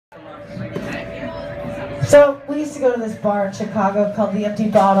So we used to go to this bar in Chicago called the Empty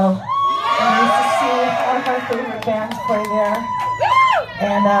Bottle. And we used to see all of our favorite bands play there.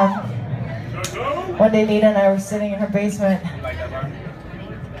 And one day Nita and I were sitting in her basement.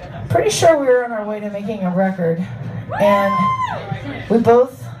 Pretty sure we were on our way to making a record. And we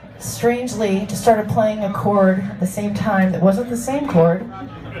both strangely just started playing a chord at the same time that wasn't the same chord,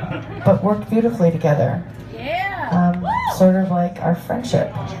 but worked beautifully together. Sort of like our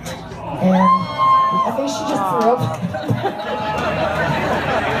friendship. And I think she just threw up.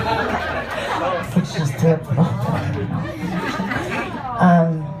 I think she just threw up.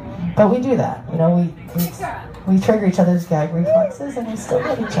 But we do that, you know, we trigger each other's gag reflexes and we still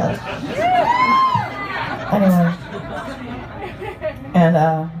love each other. Anyway. And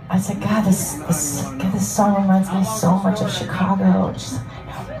I said, God, this song reminds me so much of Chicago. And she's like,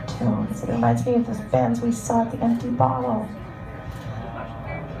 I know, me too. It reminds me of those bands we saw at the Empty Bottle.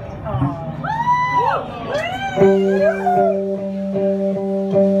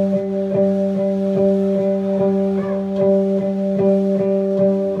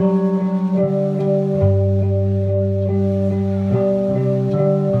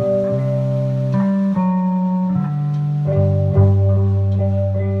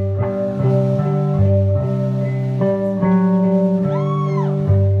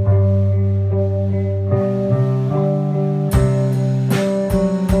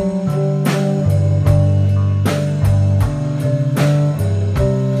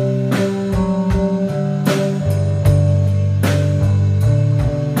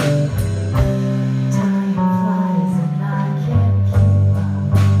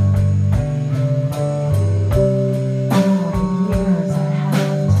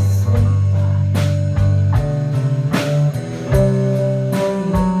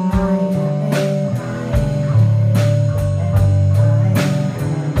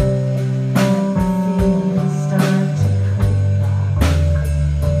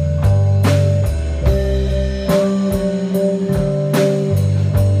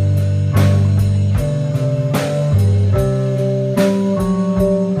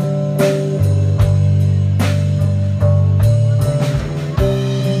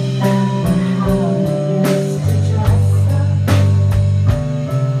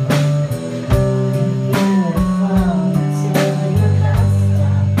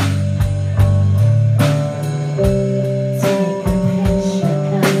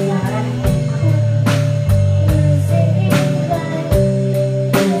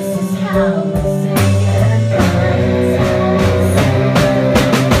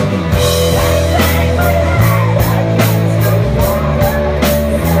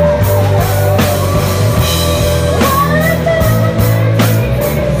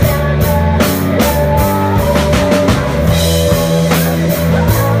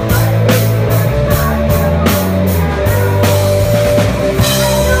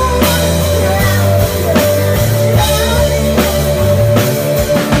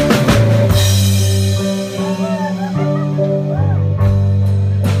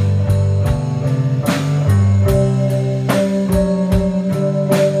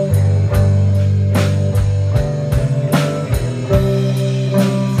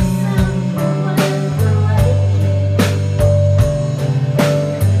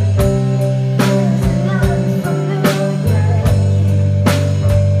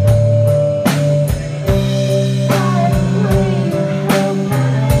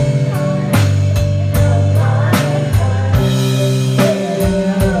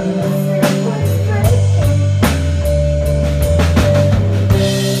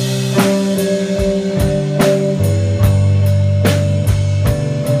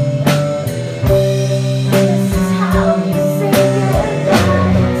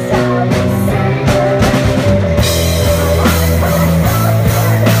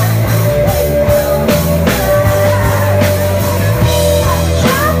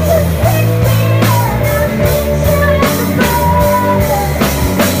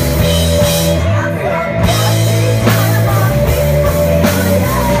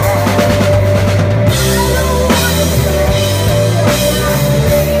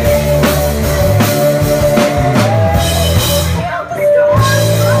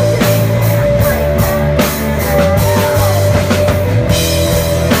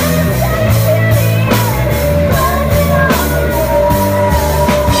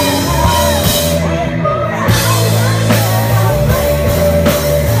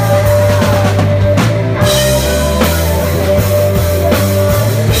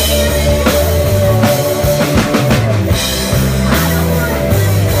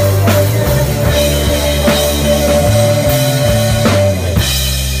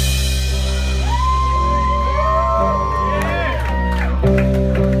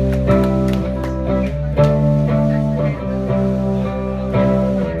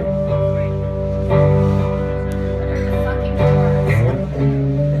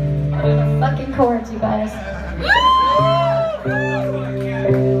 chords, you guys.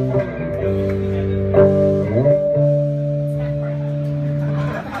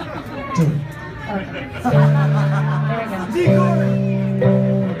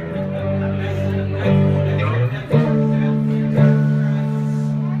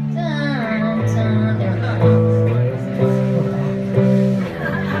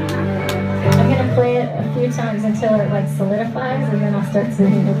 Times until it like solidifies, and then I'll start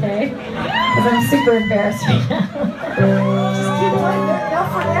singing, okay? Because I'm super embarrassed right now. Just keep playing it, don't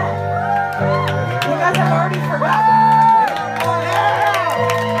forget. You guys have already forgotten.